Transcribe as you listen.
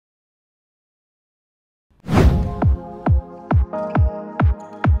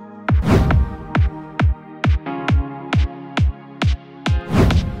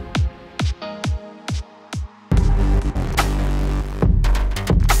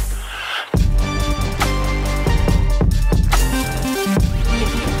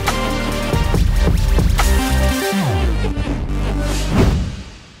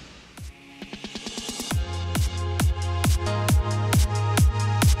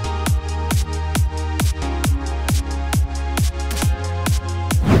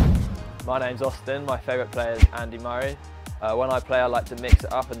My name's Austin, my favourite player is Andy Murray. When I play I like to mix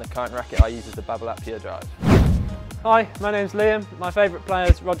it up and the current racket I use is the BABOLAT Pure Drive. Hi, my name's Liam. My favourite player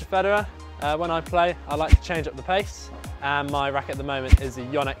is Roger Federer. When I play I like to change up the pace and my racket at the moment is the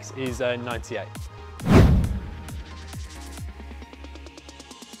Yonex E-Zone 98.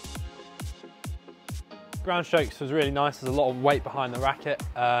 Ground strokes was really nice, there's a lot of weight behind the racket,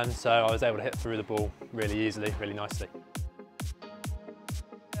 so I was able to hit through the ball really easily, really nicely.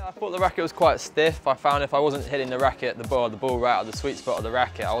 Yeah, I thought the racket was quite stiff. I found if I wasn't hitting the racket, the ball right out of the sweet spot of the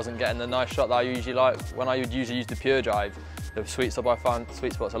racket, I wasn't getting the nice shot that I usually like. When I would usually use the Pure Drive, the sweet spot I found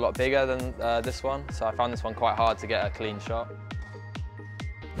sweet spot's a lot bigger than this one, so I found this one quite hard to get a clean shot.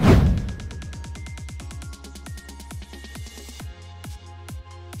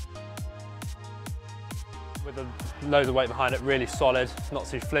 With loads of weight behind it, really solid, not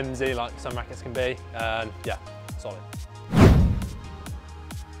too flimsy like some rackets can be, yeah, solid.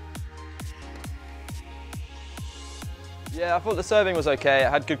 Yeah, I thought the serving was okay, it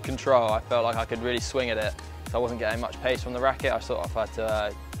had good control, I felt like I could really swing at it, so I wasn't getting much pace from the racket, I sort of had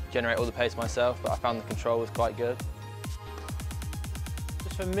to generate all the pace myself, but I found the control was quite good.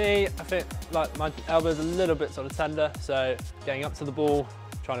 Just for me, I think like my elbow's a little bit sort of tender, so getting up to the ball,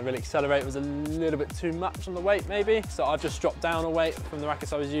 trying to really accelerate was a little bit too much on the weight maybe, so I've just dropped down a weight from the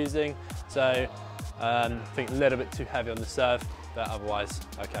rackets I was using, so I think a little bit too heavy on the serve, but otherwise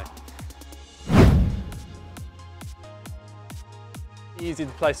okay. Easy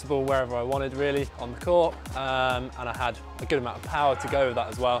to place the ball wherever I wanted really on the court, and I had a good amount of power to go with that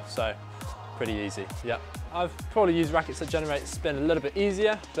as well, so pretty easy, yeah. I've probably used rackets that generate spin a little bit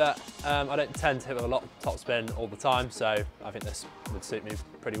easier, but I don't tend to hit with a lot of top spin all the time, so I think this would suit me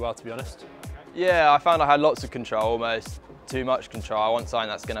pretty well, to be honest. Yeah, I found I had lots of control, almost too much control. I want something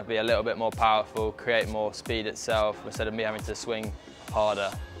that's going to be a little bit more powerful, create more speed itself, instead of me having to swing harder.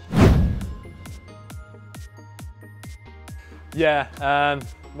 Yeah,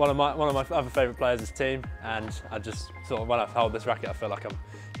 one of my other favourite players is Team, and I just sort of, when I hold this racket, I feel like I'm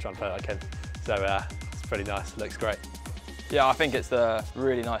trying to play like him. So it's pretty nice, looks great. Yeah, I think it's a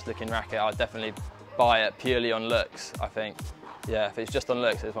really nice looking racket. I'd definitely buy it purely on looks, I think. Yeah, if it's just on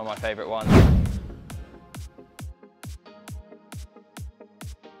looks, it's one of my favourite ones.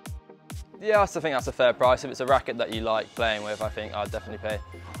 Yeah, I still think that's a fair price. If it's a racket that you like playing with, I think I'd definitely pay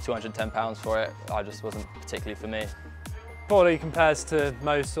 £210 for it. I just wasn't particularly for me. Probably compares to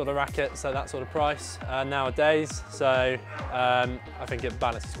most sort of rackets at that sort of price nowadays, so I think it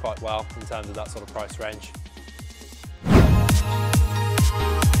balances quite well in terms of that sort of price range.